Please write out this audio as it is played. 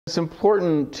It's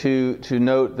important to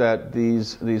note that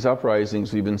these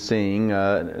uprisings we've been seeing,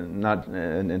 not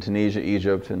in Tunisia,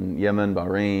 Egypt, and Yemen,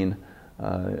 Bahrain,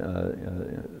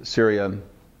 Syria,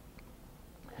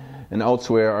 and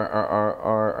elsewhere,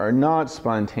 are not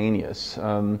spontaneous.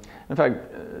 In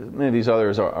fact, many of these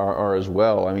others are as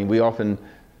well. I mean, we often,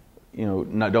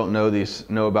 don't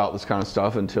know about this kind of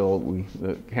stuff until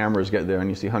the cameras get there and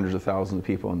you see hundreds of thousands of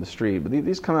people on the street. But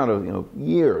these come out of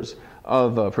years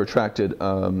of protracted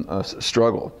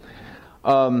struggle.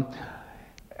 And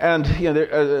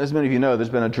as many of you know, there's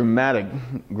been a dramatic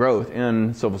growth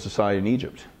in civil society in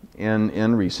Egypt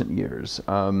in recent years.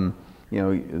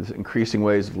 Increasing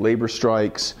waves of labor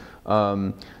strikes,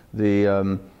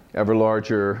 the ever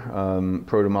larger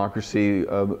pro-democracy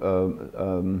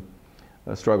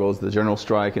struggles, the general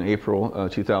strike in April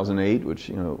 2008,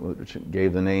 which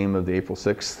gave the name of the April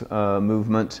 6th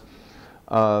movement.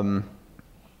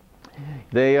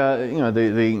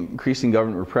 The increasing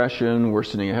government repression,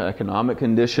 worsening economic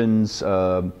conditions.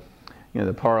 The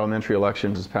parliamentary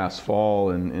elections this past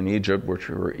fall in Egypt, which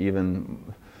were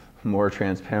even more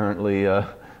transparently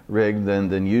rigged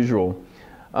than usual,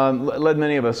 led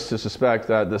many of us to suspect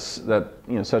that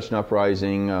such an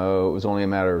uprising was only a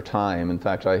matter of time. In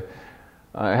fact, I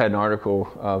had an article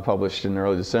published in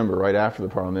early December, right after the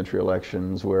parliamentary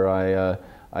elections, where I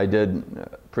did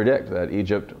predict that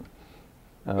Egypt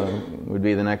would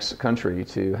be the next country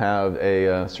to have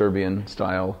a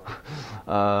Serbian-style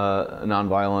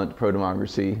nonviolent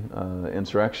pro-democracy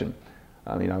insurrection.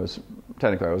 I mean, I was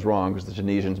wrong because the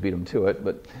Tunisians beat them to it,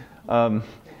 but a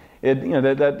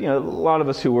lot of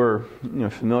us who were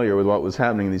familiar with what was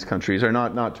happening in these countries are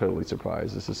not totally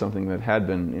surprised. This is something that had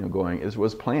been going. It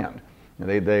was planned.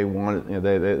 They wanted.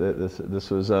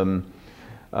 This was.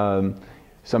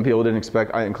 Some people didn't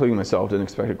expect, including myself, didn't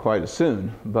expect it quite as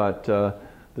soon. But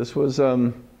this was,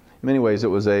 in many ways, it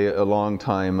was a long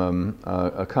time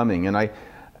coming. And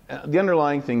the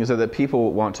underlying thing is that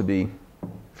people want to be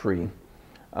free.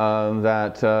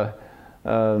 Despite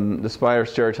our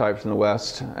stereotypes in the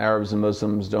West, Arabs and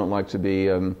Muslims don't like to be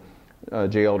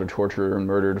jailed or tortured or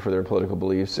murdered for their political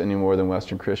beliefs any more than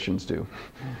Western Christians do.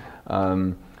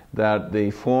 That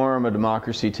the form a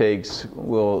democracy takes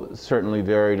will certainly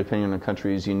vary depending on the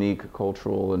country's unique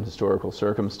cultural and historical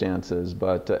circumstances,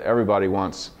 but everybody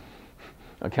wants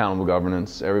accountable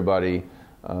governance. Everybody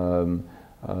does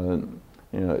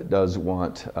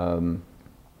want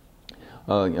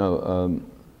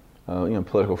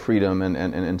political freedom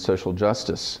and social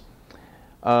justice.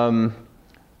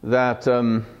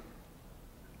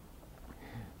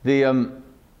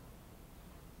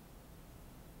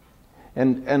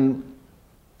 And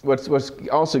what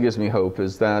also gives me hope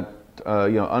is that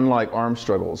unlike armed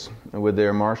struggles, with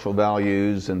their martial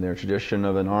values and their tradition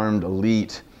of an armed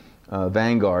elite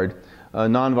vanguard,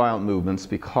 nonviolent movements,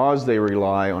 because they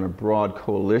rely on a broad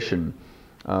coalition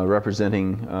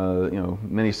representing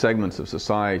many segments of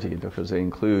society, because they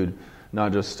include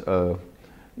not just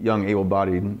young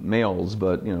able-bodied males,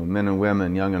 but men and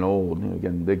women, young and old,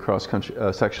 again, big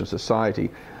cross-country section of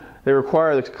society. They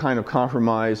require the kind of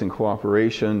compromise and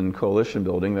cooperation and coalition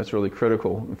building that's really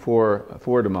critical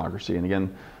for democracy. And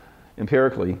again,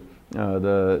 empirically,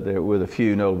 with a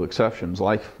few notable exceptions,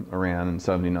 like Iran in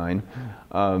 '79,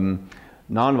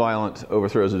 nonviolent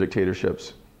overthrows of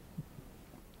dictatorships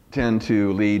tend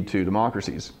to lead to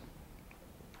democracies,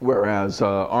 whereas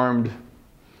armed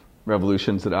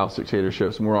revolutions that oust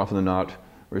dictatorships more often than not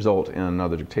result in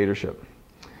another dictatorship.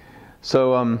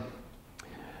 So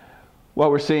what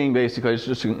we're seeing basically,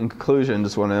 just in conclusion,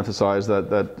 just want to emphasize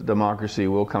that democracy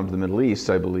will come to the Middle East,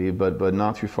 I believe, but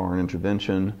not through foreign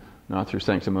intervention, not through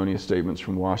sanctimonious statements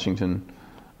from Washington,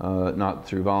 not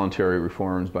through voluntary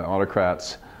reforms by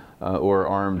autocrats, or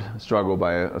armed struggle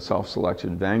by a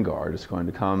self-selected vanguard. It's going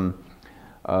to come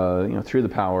through the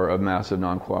power of massive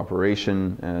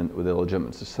non-cooperation and with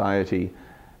illegitimate society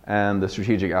and the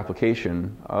strategic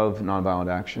application of nonviolent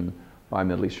action by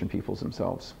Middle Eastern peoples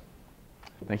themselves.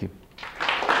 Thank you.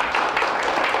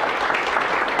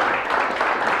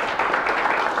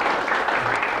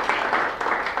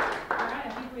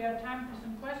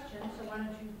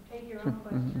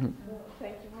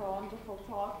 Thank you for a wonderful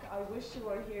talk. I wish you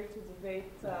were here to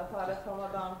debate Tariq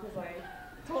Ramadan, because I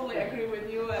totally agree with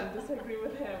you and disagree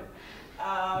with him.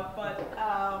 But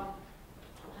I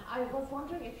was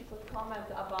wondering if you could comment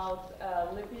about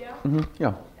Libya.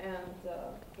 Yeah. And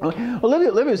well,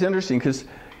 Libya is interesting because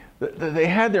they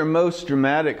had their most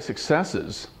dramatic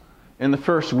successes in the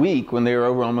first week when they were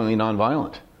overwhelmingly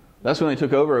nonviolent. That's when they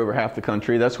took over half the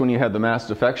country. That's when you had the mass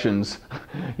defections,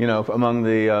 among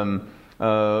the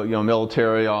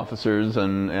military officers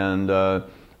and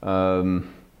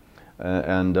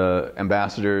and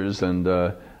ambassadors and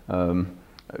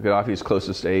Gaddafi's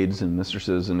closest aides and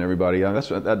mistresses and everybody.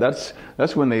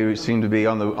 That's when they seemed to be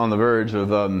on the verge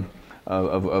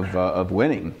of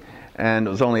winning. And it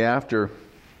was only after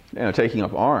taking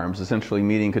up arms, essentially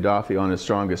meeting Gaddafi on his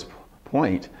strongest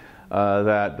point,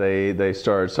 that they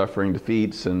started suffering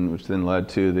defeats, and which then led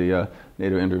to the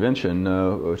NATO intervention,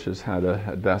 which has had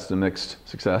at best a mixed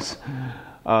success.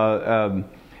 And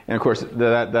of course,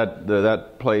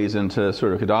 that plays into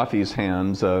sort of Gaddafi's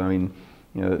hands.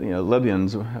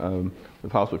 Libyans,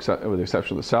 with the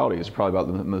exception of the Saudis, are probably about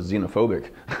the most xenophobic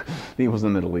peoples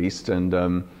in the Middle East,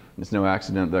 and it's no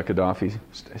accident that Gaddafi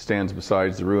stands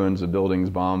beside the ruins of buildings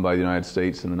bombed by the United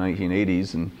States in the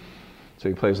 1980s, and so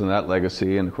he plays on that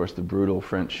legacy. And of course, the brutal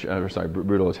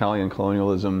brutal Italian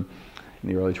colonialism in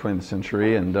the early 20th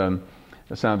century. And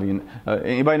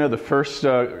anybody know the first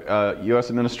U.S.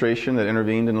 administration that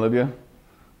intervened in Libya?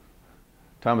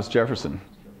 Thomas Jefferson.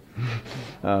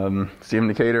 Stephen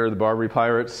Decatur, the Barbary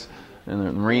pirates, and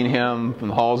the Marine hymn from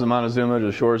the halls of Montezuma to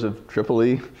the shores of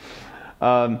Tripoli.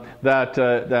 That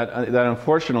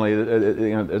unfortunately,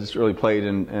 it's really played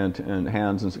in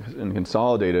hands and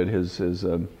consolidated his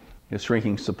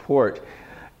shrinking support.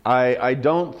 I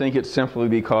don't think it's simply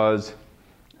because,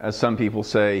 as some people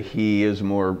say, he is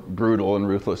more brutal and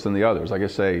ruthless than the others. Like I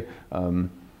say,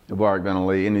 Mubarak, Ben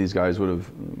Ali, any of these guys would have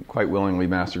quite willingly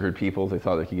massacred people if they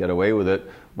thought they could get away with it.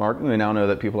 We now know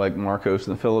that people like Marcos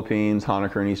in the Philippines,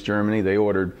 Honecker in East Germany, they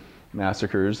ordered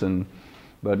massacres,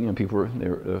 but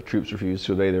troops refused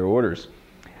to obey their orders.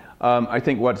 I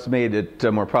think what's made it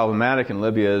more problematic in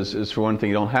Libya is, for one thing,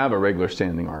 you don't have a regular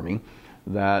standing army.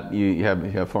 That you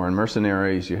have foreign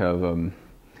mercenaries, you have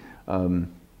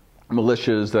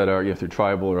militias that are through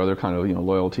tribal or other kind of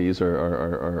loyalties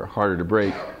are harder to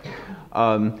break.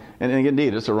 And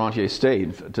indeed, it's a rentier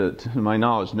state. To my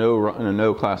knowledge,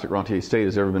 no classic rentier state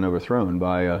has ever been overthrown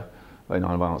by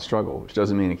nonviolent struggle, which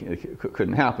doesn't mean it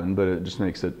couldn't happen, but it just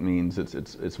means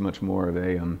it's much more of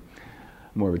a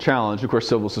challenge. Of course,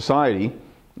 civil society,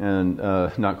 and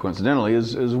not coincidentally,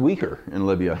 is weaker in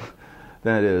Libya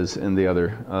than it is in the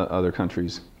other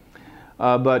countries.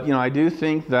 But I do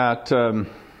think that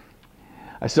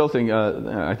I still think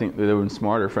I think they would have been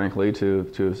smarter, frankly,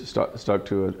 to stuck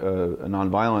to a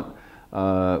nonviolent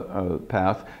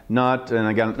path. And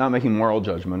again, not making moral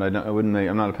judgment.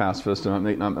 I'm not a pacifist.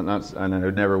 And I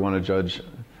would never want to judge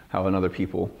how another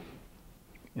people,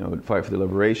 would fight for their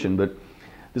liberation. But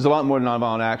there's a lot more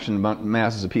nonviolent action about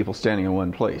masses of people standing in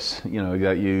one place.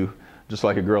 Just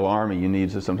like a guerrilla army,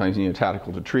 sometimes you need a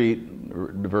tactical retreat,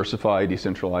 diversify,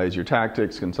 decentralize your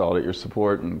tactics, consolidate your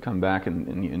support, and come back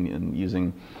and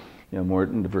using more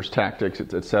diverse tactics,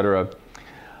 etc.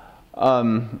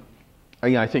 I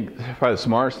think probably the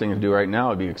smartest thing to do right now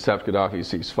would be accept Gaddafi's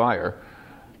ceasefire,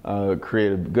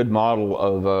 create a good model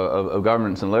of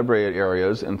governance in liberated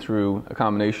areas, and through a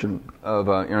combination of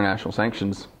international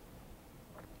sanctions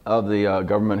of the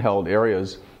government-held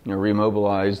areas,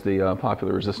 remobilize the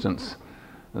popular resistance,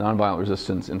 the nonviolent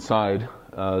resistance inside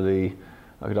the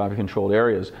Gaddafi-controlled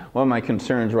areas. One of my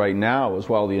concerns right now is,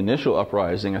 while the initial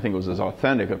uprising, I think, was as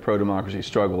authentic a pro-democracy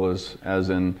struggle as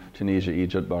in Tunisia,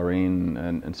 Egypt, Bahrain,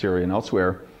 and Syria and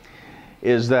elsewhere,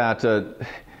 is that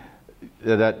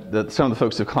that some of the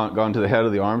folks have gone to the head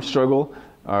of the armed struggle.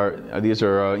 These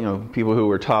are people who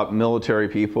were top military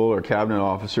people or cabinet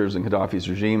officers in Gaddafi's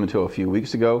regime until a few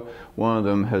weeks ago. One of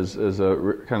them is a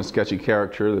kind of sketchy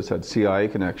character that's had CIA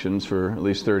connections for at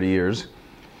least 30 years.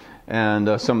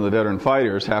 And some of the veteran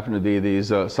fighters happen to be these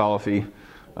Salafi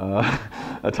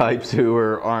types who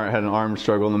had an armed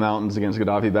struggle in the mountains against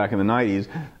Gaddafi back in the 90s.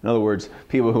 In other words,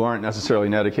 people who aren't necessarily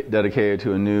dedicated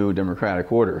to a new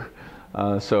democratic order.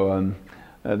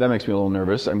 That makes me a little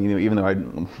nervous. I mean, even though I'd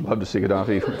love to see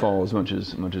Gaddafi fall as much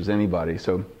as anybody.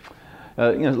 So,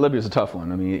 Libya's a tough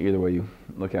one. I mean, either way you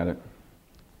look at it.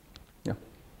 Yeah.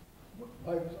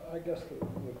 I guess the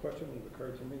question that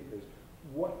occurred to me is,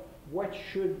 what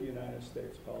should the United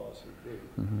States policy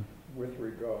be with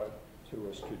regard to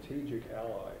a strategic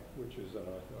ally, which is an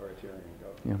authoritarian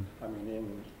government? Yeah. I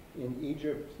mean, in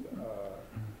Egypt,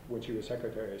 when she was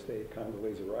Secretary of State,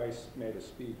 Condoleezza Rice made a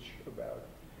speech about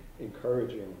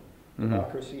encouraging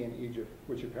democracy in Egypt,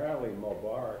 which apparently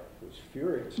Mubarak was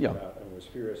furious about, and was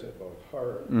furious at both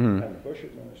her and the Bush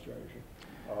administration.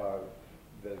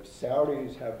 The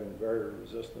Saudis have been very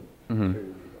resistant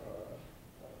to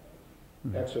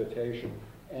exhortation,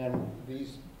 and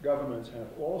these governments have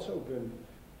also been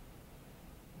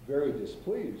very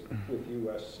displeased with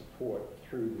U.S. support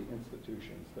through the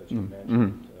institutions that you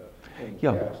mentioned in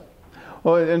the past.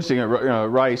 Well, interesting.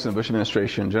 Rice and the Bush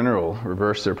administration in general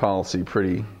reversed their policy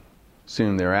pretty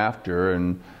soon thereafter,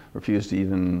 and refused to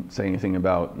even say anything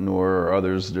about Noor or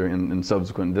others in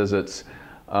subsequent visits.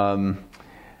 And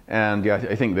yeah,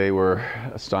 I think they were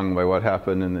stung by what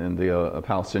happened in the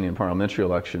Palestinian parliamentary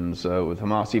elections with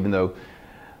Hamas, even though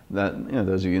that,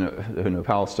 those of you who know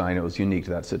Palestine, it was unique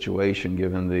to that situation,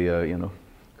 given the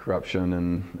corruption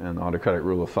and autocratic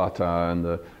rule of Fatah and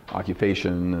the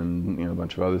occupation and a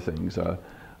bunch of other things. It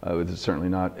was certainly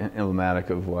not emblematic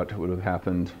of what would have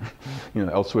happened,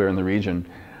 elsewhere in the region.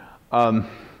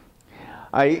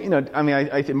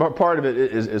 I think part of it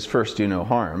is first do no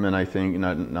harm, and I think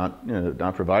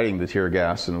not providing the tear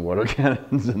gas and the water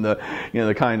cannons and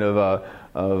the kind of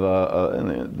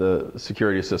the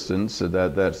security assistance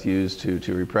that's used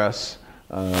to repress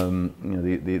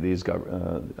these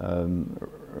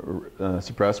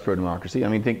suppress pro-democracy. I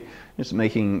mean, I think just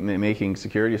making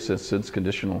security assistance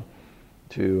conditional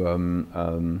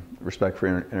to respect for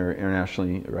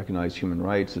internationally recognized human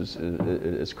rights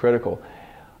is critical.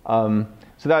 So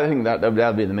that, I think that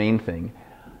would be the main thing.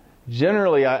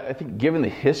 Generally, I think given the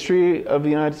history of the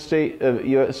United States,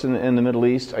 U.S. in the Middle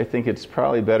East, I think it's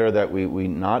probably better that we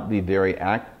not be very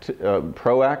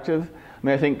proactive. I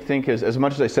mean, I think as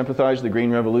much as I sympathize with the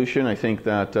Green Revolution, I think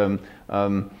that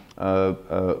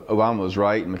Obama was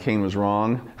right and McCain was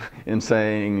wrong in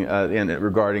saying,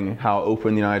 regarding how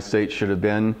open the United States should have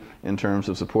been in terms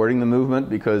of supporting the movement,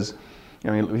 because I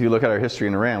mean, if you look at our history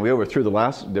in Iran, we overthrew the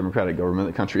last democratic government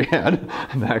the country had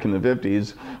back in the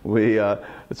 50s. We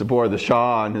supported the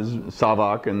Shah and his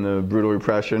Savak and the brutal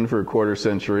repression for a quarter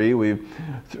century. We've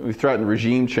threatened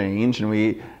regime change, and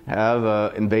we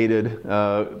have invaded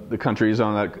the countries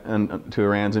on that to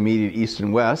Iran's immediate east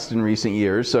and west in recent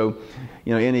years. So,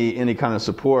 any kind of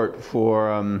support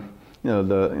for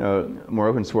the more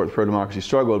open support for pro-democracy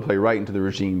struggle would play right into the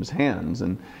regime's hands.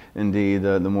 And indeed,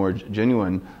 the more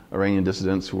genuine Iranian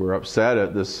dissidents were upset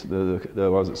at this,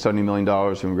 $70 million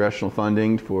of congressional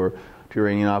funding to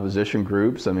Iranian opposition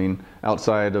groups. I mean,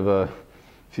 outside of a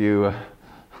few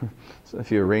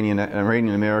Iranian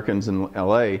Americans in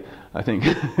LA, I think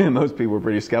most people were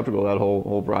pretty skeptical of that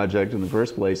whole project in the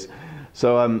first place.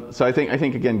 So I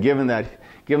think again, given the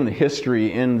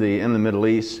history in the Middle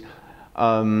East,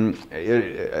 I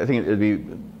think it'd be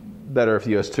better if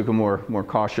the U.S. took a more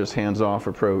cautious, hands-off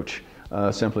approach,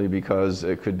 simply because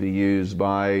it could be used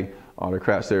by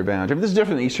autocrats to their advantage. I mean, this is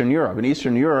different than Eastern Europe. In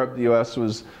Eastern Europe, the U.S.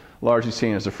 was largely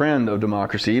seen as a friend of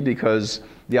democracy because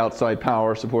the outside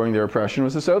power supporting their oppression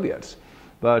was the Soviets.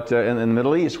 But in the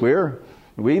Middle East, we've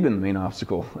been the main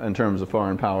obstacle in terms of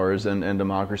foreign powers and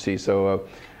democracy. So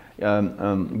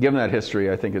given that history,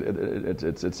 I think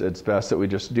it's best that we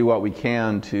just do what we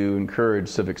can to encourage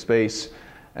civic space,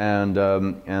 and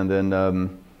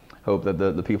then hope that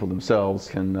the people themselves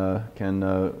can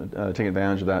take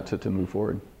advantage of that to move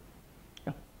forward.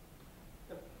 Yeah.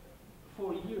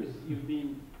 For years, you've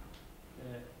been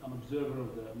an observer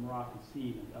of the Moroccan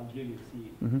scene and Algerian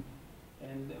scene. Mm-hmm.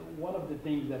 And one of the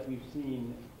things that we've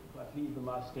seen, at least the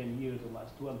last 10 years or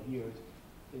last 12 years,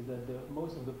 is that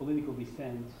most of the political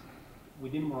dissent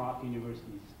within Moroccan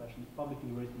universities, especially public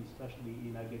universities, especially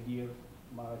in Agadir,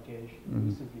 Marrakesh, mm-hmm.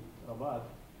 recently Rabat,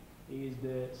 is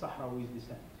the Sahrawi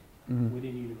dissent mm-hmm.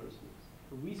 within universities.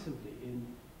 Recently, in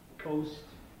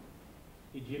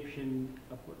post-Egyptian,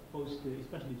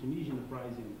 especially Tunisian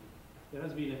uprising, there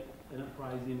has been an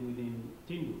uprising within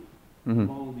Tindouf, mm-hmm.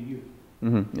 among the youth,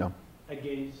 mm-hmm. Yeah.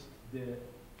 against the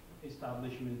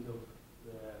establishment of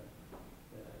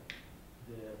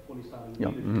the polystyrene Yeah.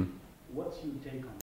 leadership. Mm-hmm. What's your take on